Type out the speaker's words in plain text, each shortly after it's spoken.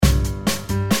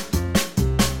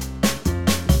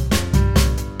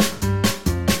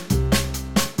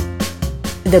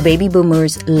The baby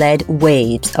boomers led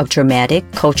waves of dramatic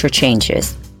culture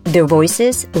changes. Their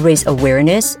voices raise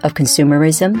awareness of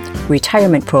consumerism,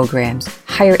 retirement programs,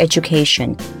 higher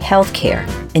education, healthcare,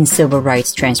 and civil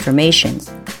rights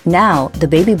transformations. Now, the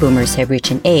baby boomers have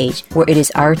reached an age where it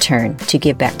is our turn to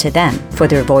give back to them for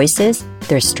their voices,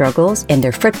 their struggles, and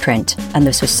their footprint on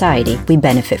the society we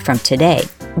benefit from today.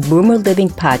 Boomer Living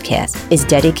Podcast is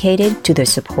dedicated to the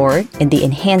support and the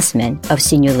enhancement of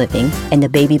senior living and the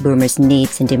baby boomers'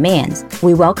 needs and demands.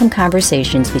 We welcome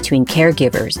conversations between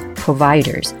caregivers,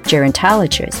 providers,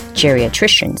 gerontologists,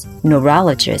 geriatricians,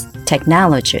 neurologists,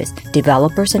 technologists,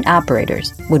 developers, and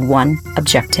operators with one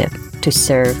objective: to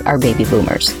serve our baby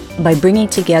boomers. By bringing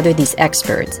together these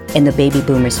experts and the baby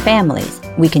boomers' families,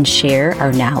 we can share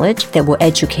our knowledge that will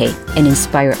educate and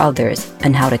inspire others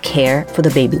on how to care for the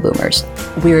baby boomers.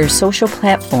 We're a social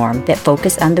platform that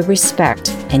focuses on the respect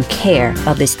and care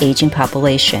of this aging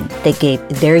population that gave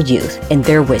their youth and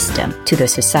their wisdom to the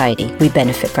society we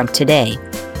benefit from today.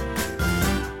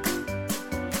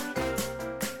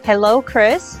 Hello,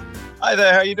 Chris. Hi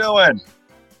there, how you doing?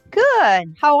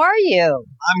 Good. How are you?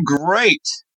 I'm great.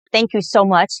 Thank you so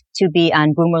much to be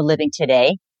on Boomer Living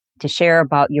today to share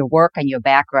about your work and your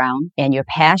background and your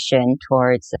passion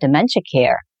towards dementia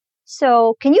care.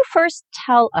 So can you first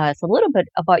tell us a little bit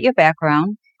about your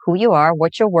background, who you are,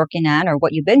 what you're working on, or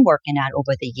what you've been working on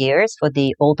over the years for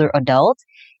the older adults,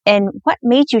 and what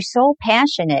made you so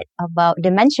passionate about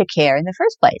dementia care in the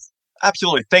first place?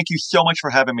 Absolutely. Thank you so much for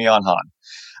having me on, Han.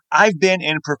 I've been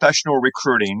in professional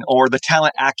recruiting or the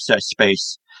talent access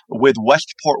space with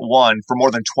Westport One for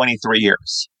more than 23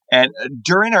 years. And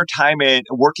during our time in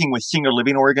working with senior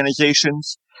living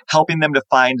organizations, helping them to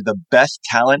find the best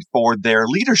talent for their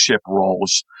leadership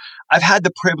roles, I've had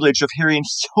the privilege of hearing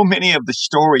so many of the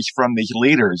stories from these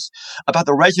leaders about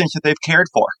the residents that they've cared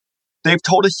for. They've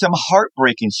told us some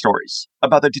heartbreaking stories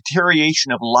about the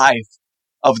deterioration of life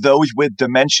of those with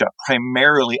dementia,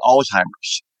 primarily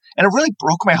Alzheimer's. And it really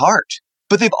broke my heart.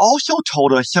 But they've also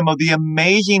told us some of the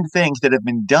amazing things that have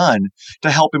been done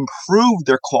to help improve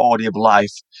their quality of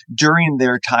life during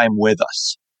their time with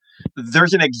us.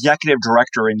 There's an executive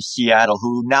director in Seattle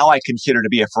who now I consider to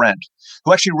be a friend,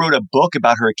 who actually wrote a book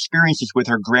about her experiences with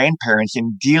her grandparents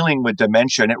in dealing with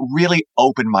dementia, and it really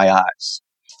opened my eyes.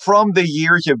 From the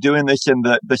years of doing this and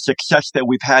the success that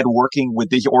we've had working with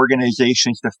these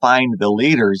organizations to find the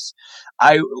leaders,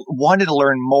 I wanted to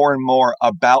learn more and more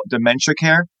about dementia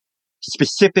care,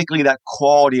 specifically that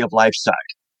quality of life side.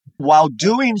 While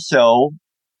doing so,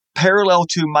 parallel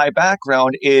to my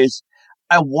background is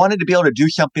I wanted to be able to do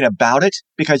something about it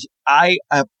because I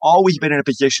have always been in a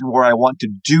position where I want to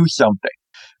do something.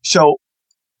 So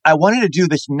I wanted to do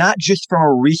this not just from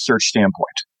a research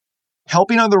standpoint.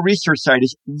 Helping on the research side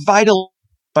is vital,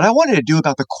 but I wanted to do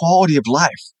about the quality of life.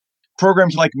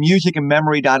 Programs like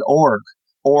musicandmemory.org,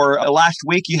 or last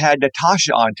week you had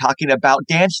Natasha on talking about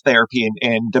dance therapy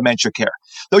and dementia care.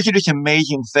 Those are just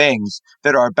amazing things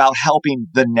that are about helping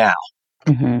the now.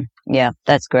 Mm-hmm. Yeah,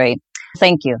 that's great.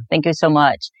 Thank you. Thank you so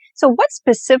much. So what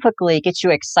specifically gets you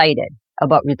excited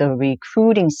about the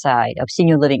recruiting side of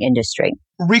senior living industry?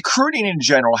 Recruiting in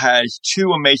general has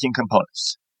two amazing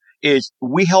components. Is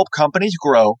we help companies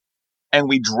grow and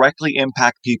we directly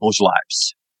impact people's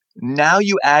lives. Now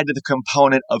you add to the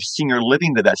component of senior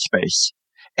living to that space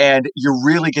and you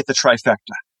really get the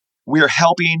trifecta. We are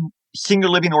helping senior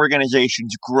living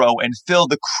organizations grow and fill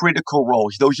the critical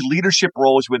roles, those leadership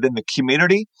roles within the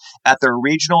community at their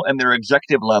regional and their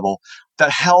executive level that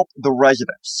help the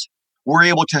residents. We're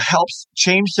able to help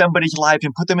change somebody's life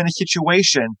and put them in a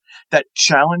situation that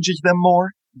challenges them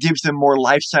more, gives them more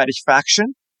life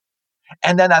satisfaction.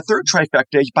 And then that third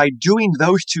trifecta is by doing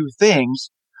those two things,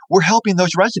 we're helping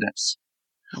those residents.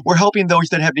 We're helping those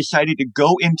that have decided to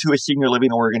go into a senior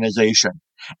living organization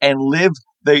and live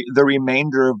the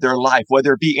remainder of their life,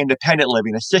 whether it be independent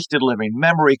living, assisted living,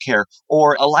 memory care,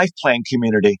 or a life plan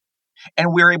community. And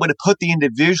we're able to put the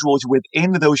individuals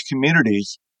within those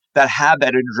communities that have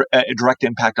that direct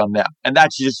impact on them. And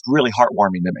that's just really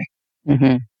heartwarming to me.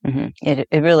 Mm-hmm. Mm-hmm.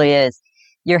 It really is.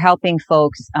 You're helping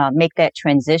folks make that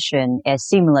transition as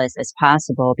seamless as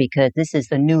possible because this is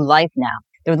the new life now.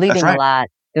 They're leaving a lot.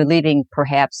 They're leaving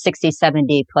perhaps 60,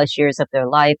 70 plus years of their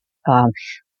life,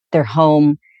 their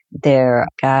home,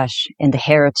 and the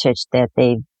heritage that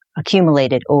they've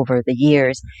accumulated over the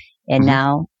years. And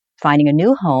now finding a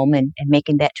new home and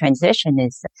making that transition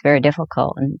is very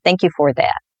difficult. And thank you for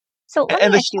that. So,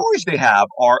 and the stories they have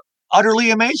are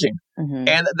utterly amazing. Mm-hmm.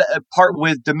 And the part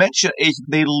with dementia is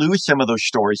they lose some of those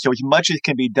stories. So as much as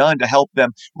can be done to help them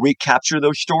recapture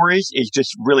those stories is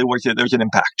just really where there's an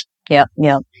impact. Yeah,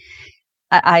 yeah.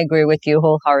 I agree with you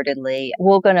wholeheartedly.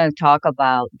 We're going to talk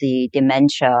about the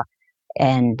dementia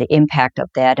and the impact of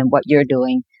that and what you're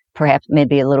doing, perhaps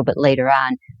maybe a little bit later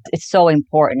on. It's so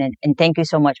important, and thank you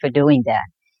so much for doing that.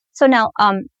 So now,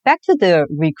 back to the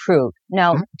recruit.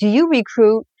 Now, do you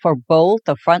recruit for both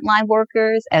the frontline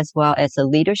workers as well as the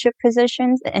leadership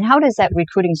positions? And how does that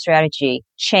recruiting strategy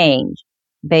change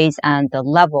based on the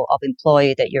level of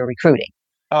employee that you're recruiting?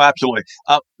 Oh, absolutely.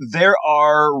 There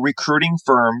are recruiting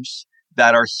firms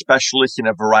that are specialists in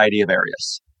a variety of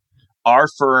areas. Our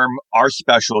firm, our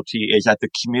specialty is at the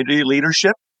community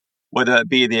leadership, whether it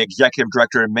be the executive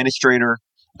director, administrator,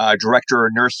 director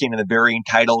of nursing, and the varying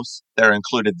titles that are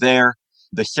included there,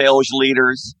 the sales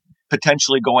leaders,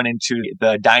 potentially going into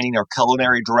the dining or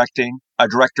culinary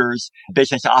directors,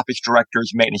 business office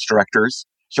directors, maintenance directors.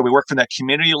 So we work from that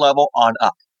community level on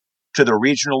up to the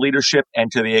regional leadership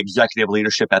and to the executive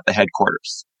leadership at the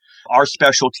headquarters. Our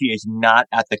specialty is not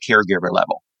at the caregiver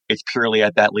level. It's purely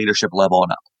at that leadership level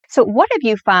and up. So what have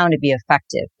you found to be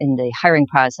effective in the hiring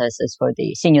processes for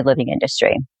the senior living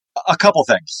industry? A couple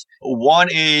things. One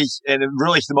is, and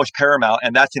really it's the most paramount,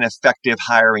 and that's an effective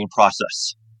hiring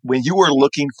process. When you are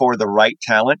looking for the right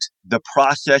talent, the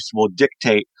process will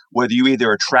dictate whether you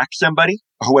either attract somebody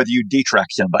or whether you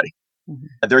detract somebody.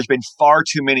 Mm-hmm. There's been far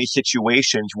too many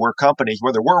situations where companies,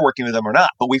 whether we're working with them or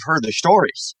not, but we've heard the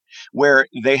stories where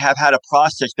they have had a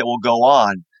process that will go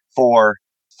on for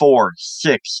 4,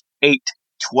 6, 8,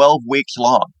 12 weeks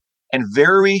long. And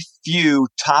very few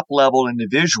top-level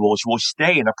individuals will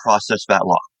stay in a process that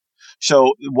long.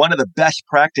 So one of the best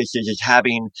practices is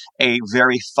having a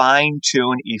very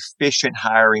fine-tuned, efficient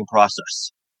hiring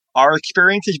process. Our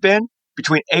experience has been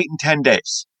between 8 and 10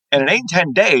 days. And in 8 and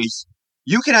 10 days,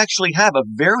 you can actually have a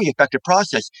very effective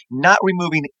process, not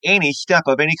removing any step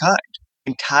of any kind.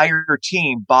 The entire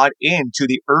team bought into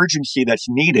the urgency that's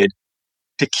needed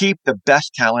to keep the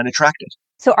best talent attracted.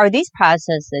 So are these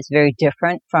processes very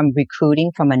different from recruiting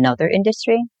from another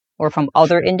industry or from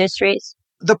other industries?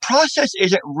 The process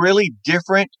isn't really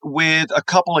different with a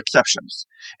couple exceptions.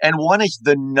 And one is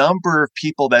the number of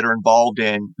people that are involved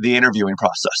in the interviewing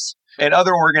process. In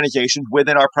other organizations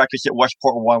within our practice at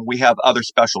Westport One, we have other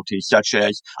specialties such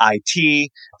as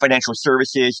IT, financial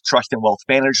services, trust and wealth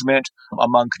management,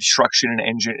 among construction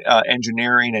and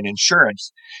engineering and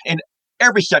insurance. In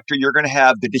every sector, you're going to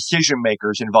have the decision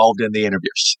makers involved in the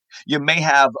interviews. You may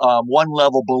have one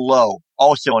level below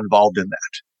also involved in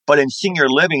that. But in senior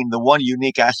living, the one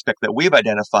unique aspect that we've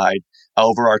identified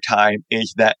over our time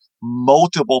is that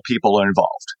multiple people are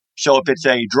involved. So if it's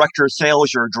a director of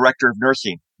sales or a director of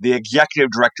nursing, the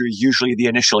executive director is usually the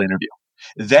initial interview.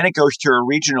 Then it goes to a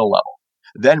regional level.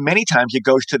 Then many times it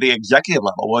goes to the executive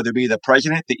level, whether it be the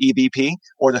president, the EVP,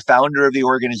 or the founder of the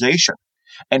organization.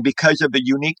 And because of the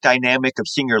unique dynamic of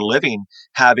senior living,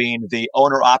 having the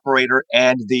owner operator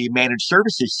and the managed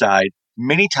services side,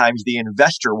 many times the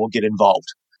investor will get involved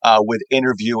with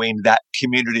interviewing that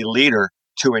community leader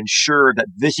to ensure that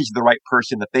this is the right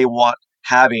person that they want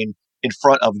having in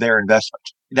front of their investment.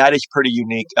 That is pretty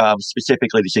unique,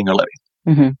 specifically to senior living.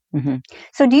 Mm-hmm, mm-hmm.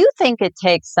 So do you think it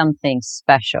takes something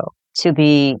special to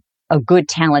be a good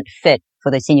talent fit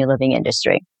for the senior living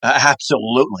industry?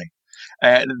 Absolutely.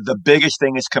 And the biggest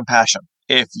thing is compassion.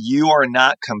 If you are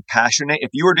not compassionate, if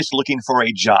you are just looking for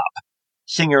a job,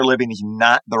 senior living is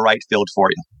not the right field for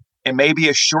you. It may be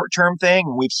a short-term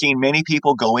thing. We've seen many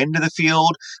people go into the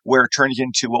field where it turns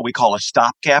into what we call a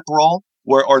stopgap role,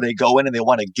 or they go in and they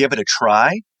want to give it a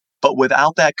try. But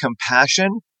without that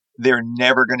compassion, they're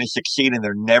never going to succeed and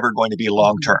they're never going to be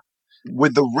long-term.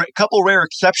 With the couple rare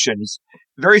exceptions,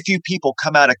 very few people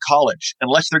come out of college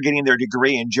unless they're getting their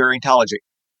degree in gerontology,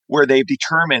 where they've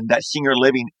determined that senior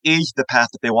living is the path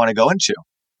that they want to go into.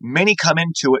 Many come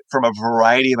into it from a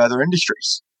variety of other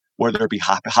industries, whether it be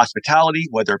hospitality,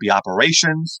 whether it be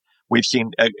operations. We've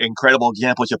seen incredible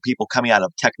examples of people coming out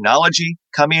of technology,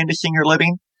 coming into senior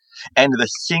living. And the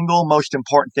single most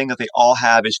important thing that they all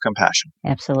have is compassion.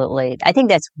 Absolutely. I think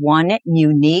that's one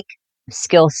unique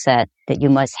skill set that you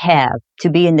must have to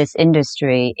be in this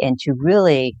industry and to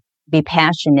really be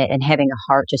passionate and having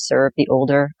a heart to serve the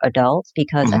older adults,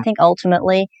 because I think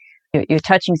ultimately you're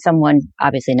touching someone,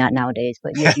 obviously not nowadays,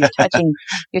 but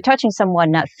you're touching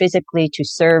someone not physically to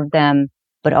serve them,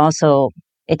 but also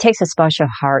it takes a special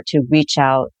heart to reach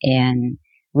out and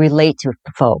relate to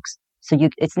folks. So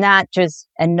it's not just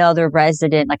another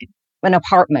resident, like an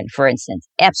apartment, for instance.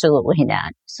 Absolutely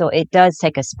not. So it does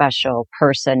take a special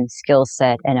person, skill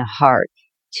set, and a heart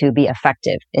to be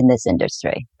effective in this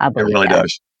industry. I believe it really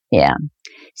does. Yeah.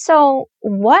 So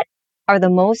what are the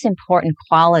most important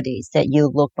qualities that you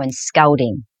look when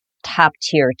scouting top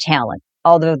tier talent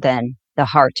other than the the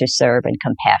heart to serve and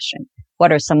compassion?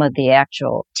 What are some of the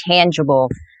actual tangible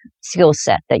skill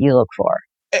set that you look for?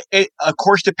 It of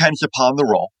course depends upon the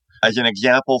role. As an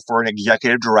example, for an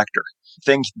executive director,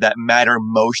 things that matter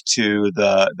most to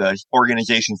the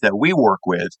organizations that we work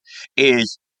with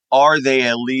is, are they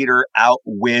a leader out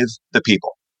with the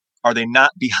people? Are they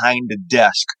not behind the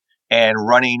desk and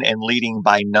running and leading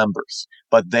by numbers,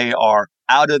 but they are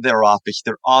out of their office,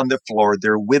 they're on the floor,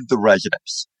 they're with the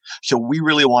residents. So we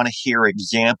really want to hear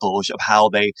examples of how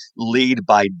they lead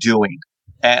by doing.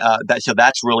 So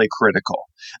that's really critical.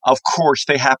 Of course,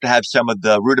 they have to have some of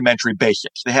the rudimentary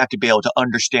basics. They have to be able to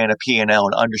understand a P&L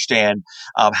and understand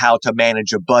how to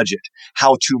manage a budget,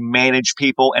 how to manage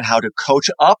people, and how to coach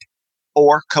up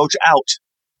or coach out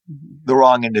the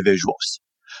wrong individuals.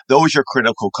 Those are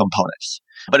critical components.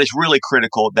 But it's really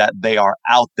critical that they are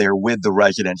out there with the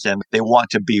residents and they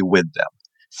want to be with them.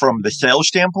 From the sales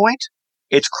standpoint,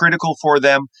 it's critical for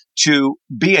them to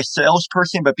be a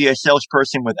salesperson, but be a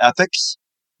salesperson with ethics.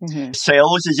 Mm-hmm.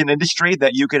 Sales is an industry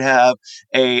that you could have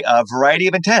a variety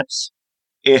of intents.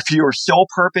 If your sole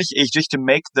purpose is just to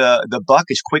make the buck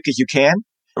as quick as you can,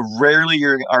 rarely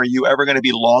are you ever going to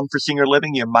be long for senior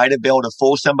living. You might have been able to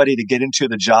fool somebody to get into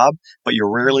the job, but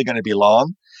you're rarely going to be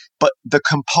long. But the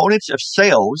components of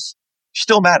sales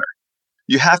still matter.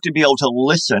 You have to be able to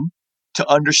listen to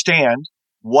understand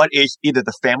what is either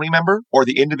the family member or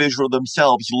the individual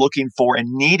themselves looking for and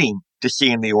needing to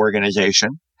see in the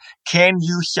organization. Can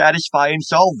you satisfy and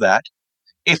solve that?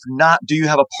 If not, do you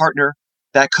have a partner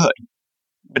that could?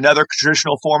 Another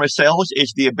traditional form of sales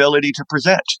is the ability to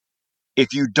present.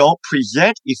 If you don't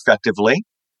present effectively,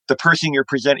 the person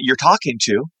you're talking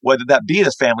to, whether that be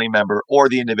the family member or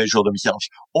the individual themselves,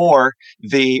 or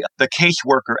the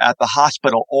caseworker at the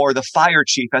hospital or the fire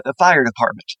chief at the fire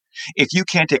department, if you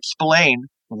can't explain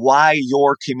why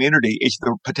your community is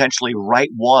the potentially right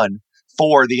one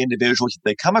for the individuals that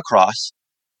they come across,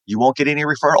 you won't get any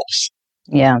referrals.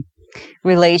 Yeah.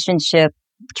 Relationship,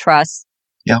 trust,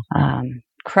 yeah,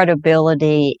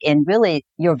 credibility, and really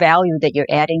your value that you're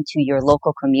adding to your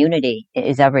local community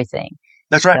is everything.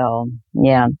 That's right. So,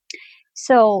 yeah.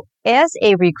 So as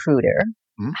a recruiter,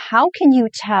 how can you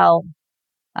tell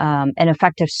an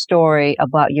effective story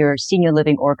about your senior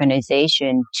living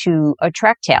organization to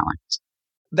attract talent?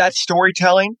 That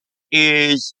storytelling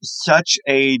is such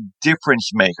a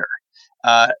difference maker.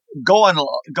 Go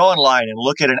online and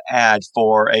look at an ad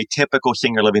for a typical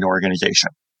senior living organization.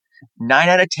 9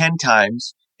 out of 10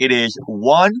 times, it is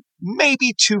one,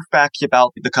 maybe two facts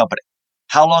about the company,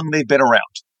 how long they've been around,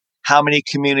 how many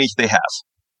communities they have.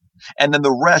 And then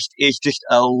the rest is just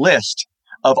a list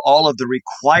of all of the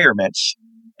requirements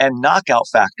and knockout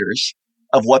factors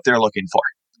of what they're looking for.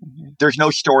 Mm-hmm. There's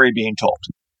no story being told.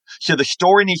 So the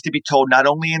story needs to be told not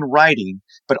only in writing,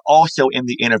 but also in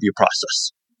the interview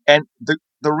process. And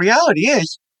the reality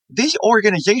is, these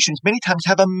organizations many times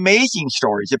have amazing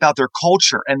stories about their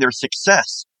culture and their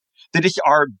success that just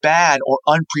are bad or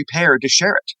unprepared to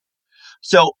share it.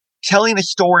 So telling a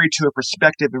story to a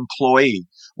prospective employee,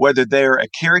 whether they're a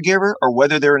caregiver or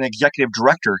whether they're an executive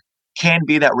director, can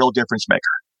be that real difference maker.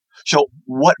 So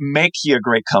what makes you a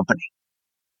great company?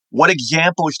 What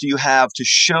examples do you have to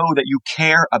show that you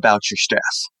care about your staff?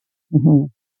 Mm-hmm.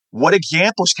 What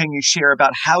examples can you share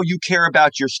about how you care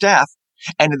about your staff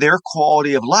and their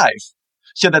quality of life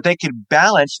so that they can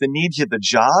balance the needs of the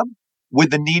job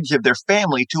with the needs of their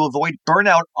family to avoid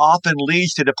burnout often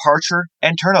leads to departure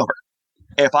and turnover.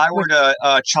 If I were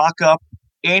to chalk up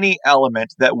any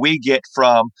element that we get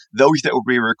from those that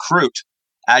we recruit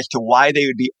as to why they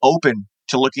would be open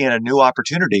to looking at a new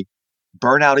opportunity,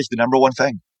 burnout is the number one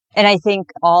thing. And I think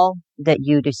all that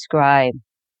you describe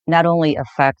not only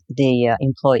affect the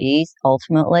employees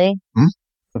ultimately,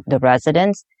 the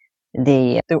residents,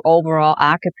 the overall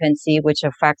occupancy, which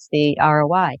affects the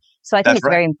ROI. So I think it's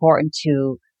very important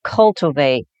to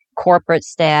cultivate corporate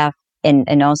staff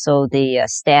and also the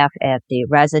staff at the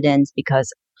residence,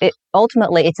 because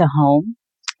ultimately it's a home.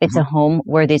 It's a home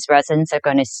where these residents are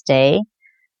going to stay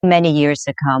many years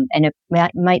to come, and it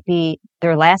might be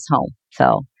their last home.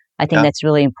 So I think that's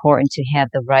really important to have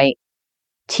the right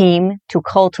team to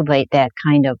cultivate that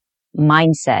kind of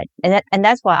mindset. And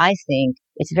that's why I think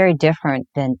it's very different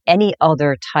than any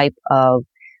other type of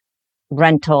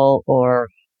rental or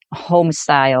home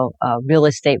style real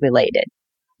estate related.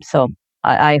 So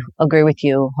I agree with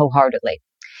you wholeheartedly.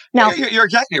 Now, you're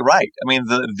exactly right. I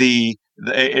mean,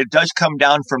 it does come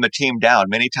down from the team down.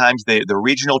 Many times the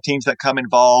regional teams that come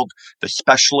involved, the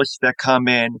specialists that come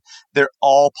in, they're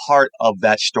all part of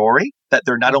that story that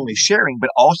they're not only sharing, but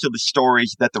also the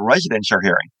stories that the residents are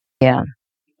hearing. Yeah.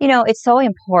 You know, it's so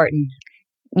important.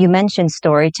 You mentioned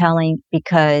storytelling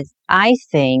because I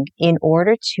think in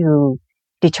order to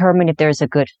determine if there's a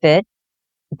good fit,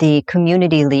 the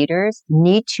community leaders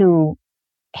need to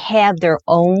have their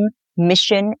own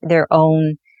mission, their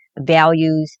own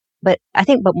values. But I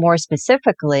think, but more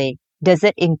specifically, does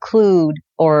it include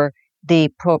or the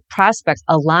prospects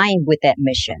align with that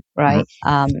mission, right?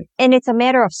 And it's a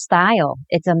matter of style.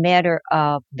 It's a matter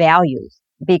of values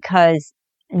because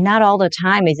not all the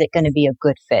time is it going to be a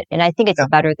good fit. And I think it's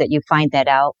better that you find that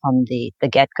out from the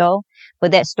get-go.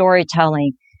 But that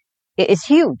storytelling is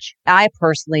huge. I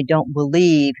personally don't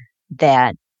believe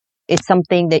that it's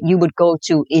something that you would go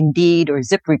to Indeed or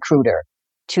ZipRecruiter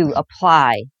to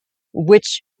apply,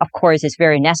 which of course is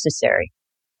very necessary.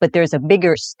 But there's a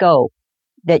bigger scope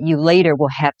that you later will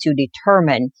have to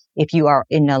determine if you are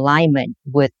in alignment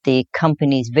with the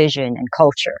company's vision and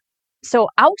culture. So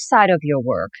outside of your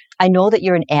work, I know that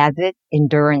you're an avid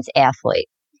endurance athlete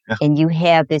and you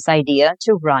have this idea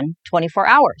to run 24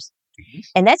 hours.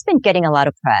 And that's been getting a lot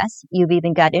of press. You've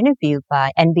even got interviewed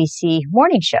by NBC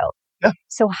Morning Show.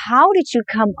 So how did you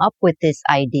come up with this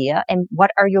idea and what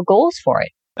are your goals for it?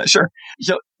 Sure.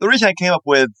 So the reason I came up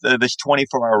with this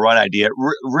 24-hour run idea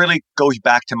really goes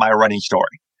back to my running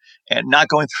story. And not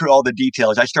going through all the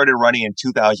details, I started running in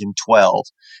 2012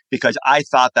 because I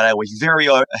thought that I was very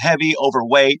heavy,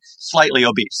 overweight, slightly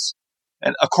obese.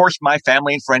 And of course, my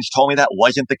family and friends told me that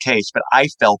wasn't the case, but I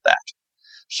felt that.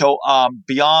 So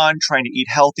beyond trying to eat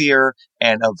healthier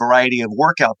and a variety of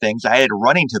workout things, I added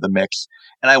running to the mix.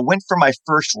 And I went for my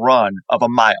first run of a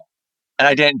mile and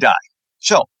I didn't die.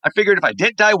 So I figured if I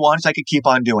didn't die once, I could keep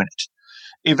on doing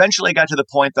it. Eventually, I got to the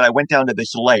point that I went down to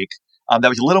this lake that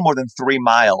was a little more than 3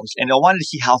 miles, and I wanted to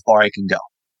see how far I can go.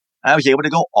 I was able to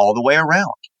go all the way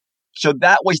around. So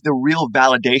that was the real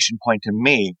validation point to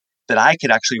me that I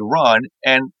could actually run,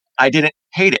 and I didn't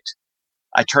hate it.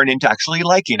 I turned into actually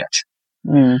liking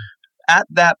it. At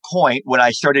that point, when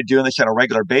I started doing this on a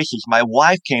regular basis, my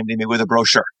wife came to me with a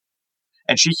brochure.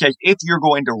 And she says, if you're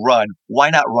going to run, why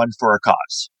not run for a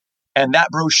cause? And that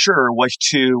brochure was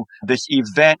to this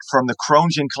event from the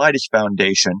Crohn's and Colitis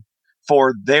Foundation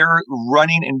for their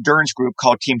running endurance group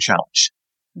called Team Challenge,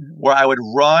 where I would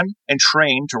run and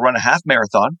train to run a half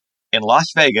marathon in Las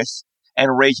Vegas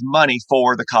and raise money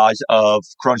for the cause of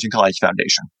Crohn's and Colitis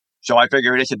Foundation. So I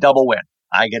figured it's a double win.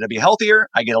 I get to be healthier,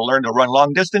 I get to learn to run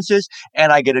long distances,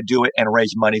 and I get to do it and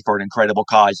raise money for an incredible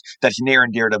cause that's near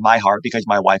and dear to my heart because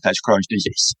my wife has Crohn's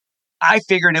disease. I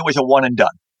figured it was a one and done.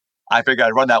 I figured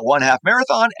I'd run that one half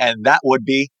marathon and that would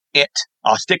be it.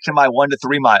 I'll stick to my 1 to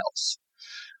 3 miles.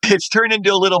 It's turned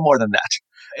into a little more than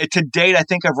that. To date, I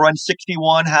think I've run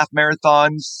 61 half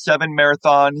marathons, 7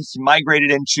 marathons,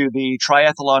 migrated into the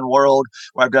triathlon world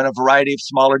where I've done a variety of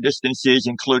smaller distances,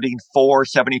 including 4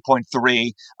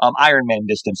 70.3 Ironman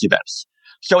distance events.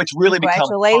 So it's really become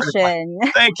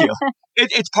thank you.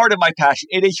 It's part of my passion.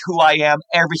 It is who I am.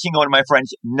 Every single one of my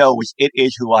friends knows it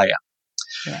is who I am.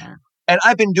 Yeah. And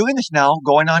I've been doing this now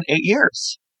going on 8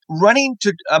 years. Running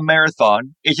to a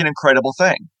marathon is an incredible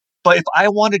thing. But if I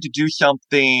wanted to do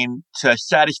something to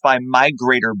satisfy my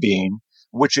greater being,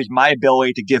 which is my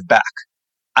ability to give back,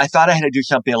 I thought I had to do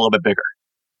something a little bit bigger.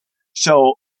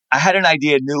 So I had an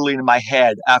idea noodling in my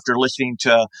head after listening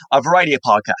to a variety of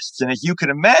podcasts. And as you can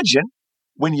imagine,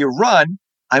 when you run,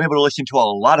 I'm able to listen to a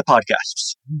lot of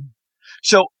podcasts.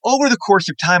 So over the course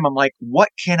of time, I'm like, what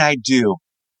can I do?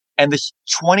 And this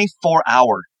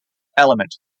 24-hour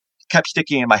element kept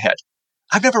sticking in my head.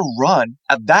 I've never run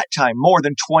at that time more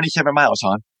than 27 miles,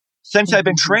 hon. Since I've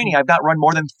been training, I've not run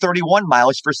more than 31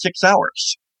 miles for 6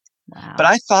 hours. Wow. But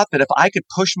I thought that if I could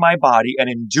push my body and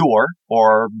endure,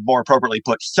 or more appropriately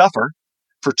put, suffer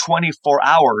for 24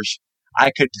 hours,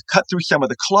 I could cut through some of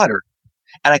the clutter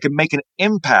and I could make an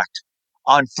impact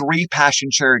on 3 passion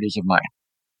charities of mine.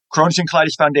 Crohn's and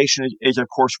Colitis Foundation is of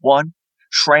course one,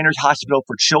 Shriners Hospital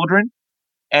for Children,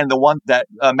 and the one that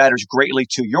matters greatly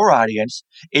to your audience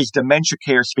is dementia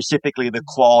care, specifically the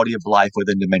quality of life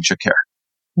within dementia care.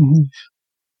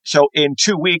 So in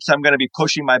 2 weeks, I'm going to be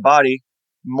pushing my body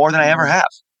more than I ever have.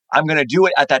 I'm going to do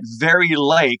it at that very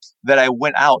lake that I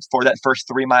went out for that first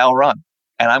 3-mile run.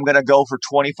 And I'm going to go for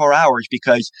 24 hours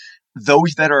because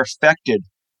those that are affected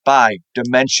by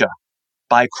dementia,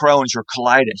 by Crohn's or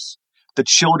colitis, the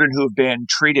children who have been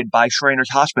treated by Shriners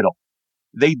Hospital,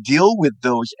 they deal with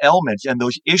those ailments and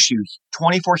those issues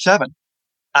 24/7.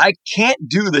 I can't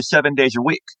do this 7 days a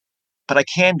week, but I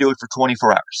can do it for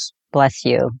 24 hours. Bless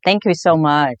you. Thank you so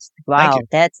much. Wow,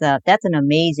 that's an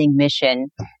amazing mission.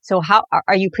 So how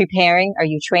are you preparing? Are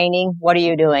you training? What are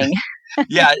you doing?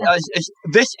 Yeah,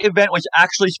 this event was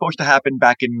actually supposed to happen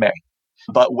back in May.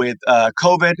 But with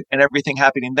COVID and everything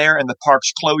happening there and the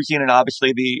parks closing and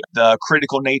obviously the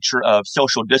critical nature of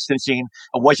social distancing,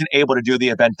 I wasn't able to do the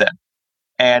event then.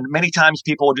 And many times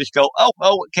people will just go,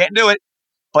 oh, can't do it.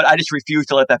 But I just refuse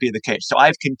to let that be the case. So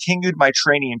I've continued my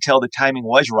training until the timing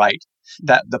was right,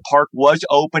 that the park was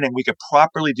open and we could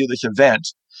properly do this event.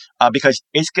 Because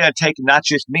it's going to take not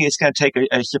just me, it's going to take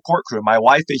a support crew. My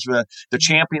wife is the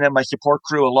champion of my support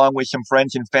crew, along with some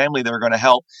friends and family that are going to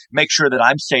help make sure that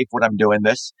I'm safe when I'm doing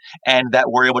this and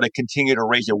that we're able to continue to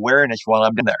raise awareness while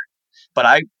I'm in there. But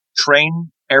I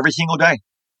train every single day.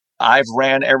 I've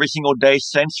ran every single day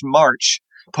since March,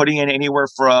 putting in anywhere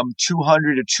from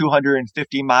 200 to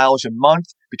 250 miles a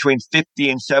month, between 50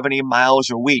 and 70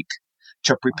 miles a week,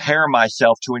 to prepare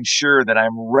myself to ensure that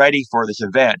I'm ready for this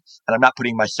event and I'm not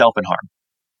putting myself in harm.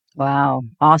 Wow.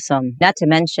 Awesome. Not to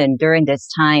mention during this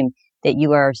time that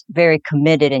you are very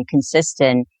committed and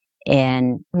consistent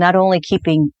and not only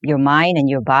keeping your mind and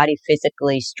your body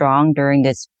physically strong during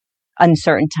this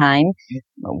uncertain time.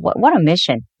 What a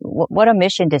mission. What a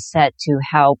mission to set to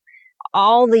help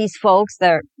all these folks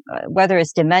that are, whether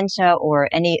it's dementia or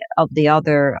any of the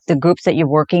groups that you're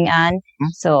working on. Mm-hmm.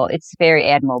 So it's very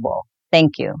admirable.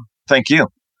 Thank you. Thank you.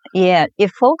 Yeah.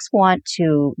 If folks want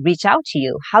to reach out to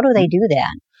you, how do they do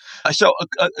that? So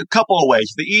a couple of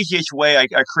ways. The easiest way, I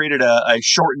created a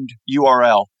shortened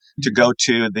URL to go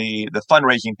to the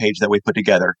fundraising page that we put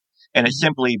together. And it's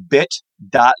simply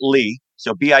bit.ly,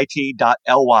 so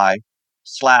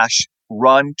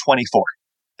bit.ly/run24.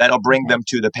 That'll bring them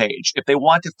to the page. If they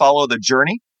want to follow the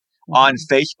journey on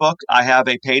Facebook, I have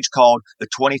a page called the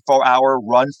 24-Hour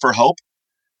Run for Hope.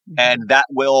 And that's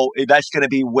going to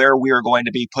be where we are going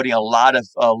to be putting a lot of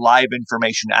live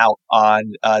information out on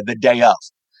the day of.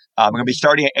 I'm going to be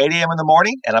starting at 8 a.m. in the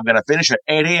morning and I'm going to finish at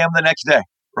 8 a.m. the next day,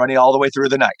 running all the way through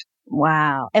the night.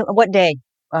 Wow. And what day?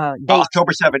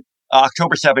 October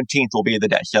 17th will be the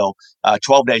day. So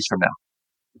 12 days from now.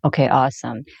 Okay,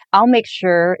 awesome. I'll make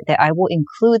sure that I will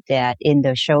include that in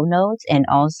the show notes and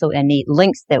also any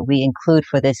links that we include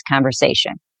for this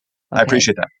conversation. Okay. I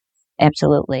appreciate that.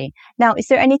 Absolutely. Now, is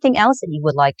there anything else that you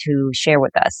would like to share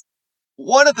with us?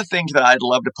 One of the things that I'd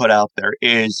love to put out there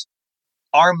is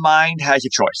our mind has a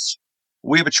choice.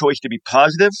 We have a choice to be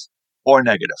positive or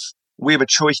negative. We have a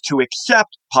choice to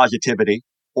accept positivity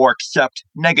or accept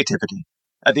negativity.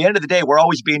 At the end of the day, we're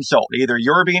always being sold. Either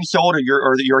you're being sold or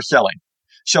you're selling.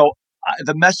 So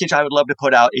the message I would love to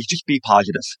put out is just be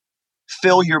positive.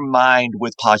 Fill your mind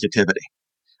with positivity.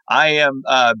 I am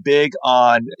big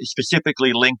on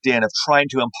specifically LinkedIn of trying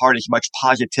to impart as much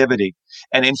positivity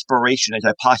and inspiration as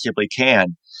I possibly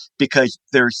can because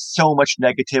there's so much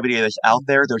negativity that's out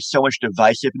there. There's so much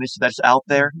divisiveness that's out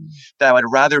there that I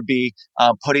would rather be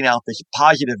putting out this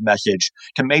positive message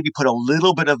to maybe put a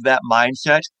little bit of that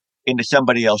mindset into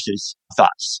somebody else's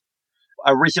thoughts.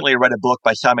 I recently read a book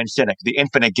by Simon Sinek, The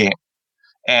Infinite Game.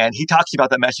 And he talks about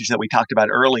that message that we talked about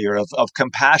earlier of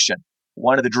compassion.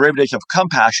 One of the derivatives of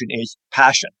compassion is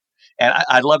passion. And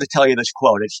I'd love to tell you this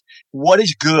quote. It's, what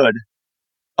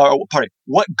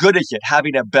good is it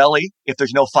having a belly if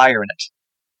there's no fire in it?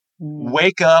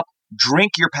 Wake up,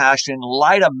 drink your passion,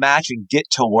 light a match, and get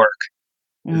to work.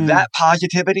 That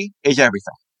positivity is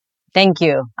everything. Thank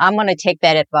you. I'm going to take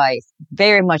that advice.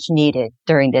 Very much needed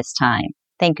during this time.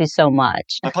 Thank you so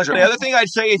much. My pleasure. The other thing I'd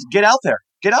say is get out there.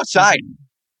 Get outside.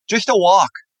 Just a walk.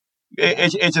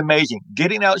 It's amazing.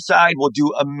 Getting outside will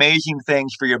do amazing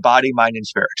things for your body, mind, and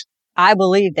spirit. I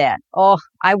believe that. Oh,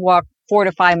 I walked 4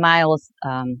 to 5 miles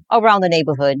around the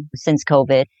neighborhood since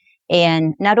COVID.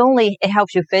 And not only it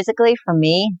helps you physically, for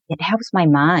me, it helps my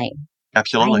mind.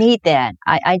 Absolutely. I need that.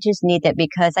 I just need that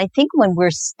because I think when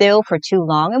we're still for too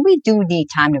long, and we do need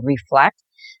time to reflect,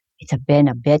 it's been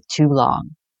a bit too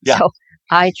long. Yeah. So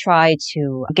I try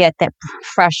to get that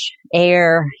fresh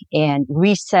air and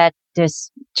reset,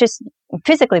 just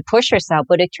physically push yourself.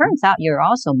 But it turns out you're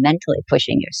also mentally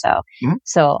pushing yourself.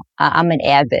 So I'm an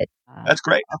avid. That's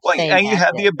great. Well, and you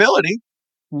have the ability.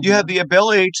 You have the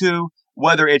ability to,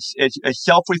 whether it's a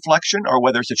self-reflection or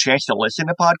whether it's a chance to listen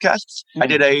to podcasts. I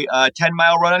did a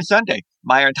 10-mile run on Sunday.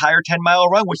 My entire 10-mile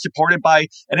run was supported by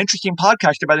an interesting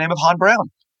podcaster by the name of Han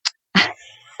Brown.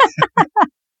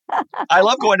 I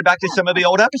love going back to some of the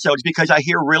old episodes because I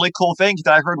hear really cool things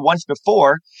that I heard once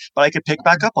before, but I could pick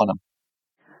back up on them.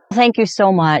 Thank you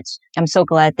so much. I'm so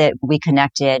glad that we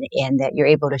connected and that you're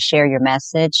able to share your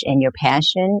message and your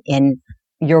passion in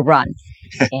your run.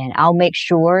 And I'll make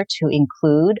sure to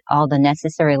include all the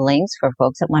necessary links for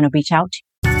folks that want to reach out to you.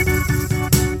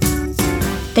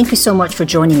 Thank you so much for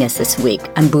joining us this week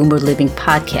on Boomer Living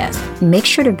Podcast. Make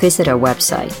sure to visit our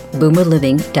website,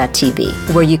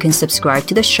 boomerliving.tv, where you can subscribe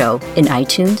to the show in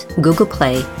iTunes, Google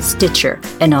Play, Stitcher,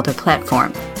 and other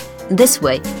platforms. This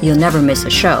way, you'll never miss a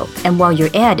show. And while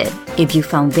you're at it, if you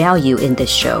found value in this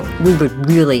show, we would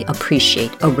really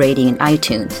appreciate a rating in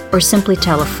iTunes, or simply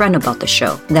tell a friend about the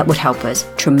show. That would help us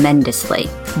tremendously.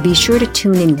 Be sure to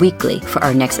tune in weekly for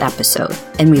our next episode.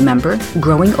 And remember,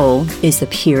 growing old is the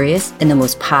purest and the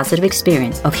most positive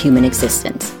experience of human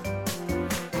existence.